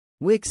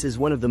Wix is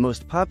one of the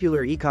most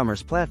popular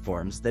e-commerce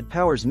platforms that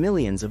powers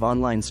millions of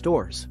online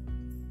stores.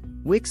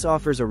 Wix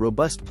offers a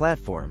robust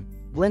platform,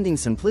 blending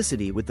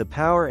simplicity with the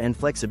power and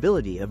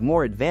flexibility of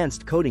more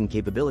advanced coding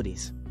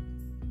capabilities.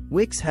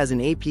 Wix has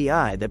an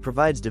API that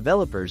provides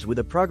developers with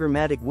a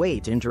programmatic way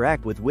to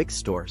interact with Wix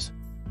stores.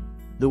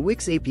 The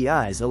Wix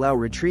APIs allow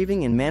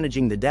retrieving and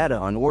managing the data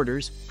on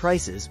orders,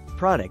 prices,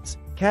 products,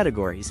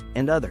 categories,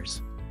 and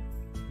others.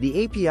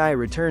 The API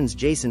returns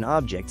JSON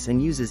objects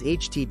and uses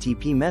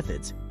HTTP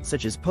methods,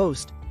 such as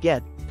post,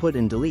 get, put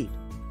and delete.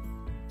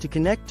 To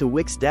connect to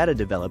Wix, data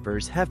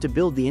developers have to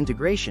build the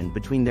integration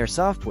between their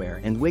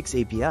software and Wix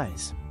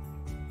APIs.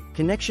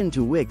 Connection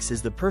to Wix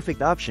is the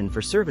perfect option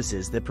for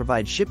services that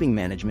provide shipping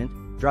management,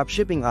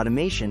 dropshipping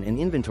automation and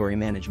inventory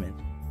management.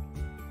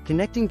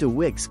 Connecting to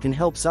Wix can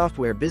help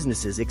software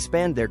businesses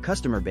expand their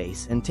customer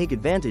base and take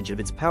advantage of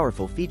its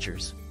powerful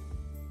features.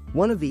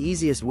 One of the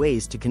easiest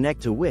ways to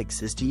connect to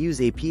Wix is to use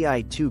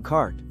API 2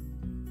 Cart.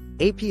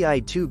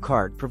 API 2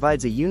 Cart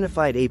provides a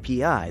unified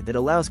API that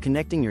allows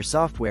connecting your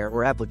software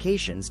or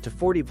applications to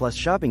 40+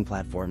 shopping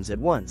platforms at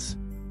once.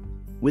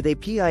 With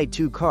API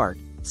 2 Cart,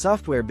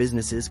 software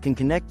businesses can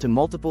connect to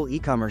multiple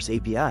e-commerce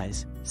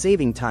APIs,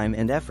 saving time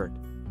and effort.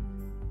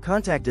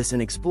 Contact us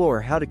and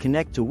explore how to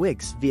connect to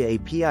Wix via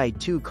API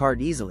 2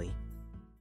 Cart easily.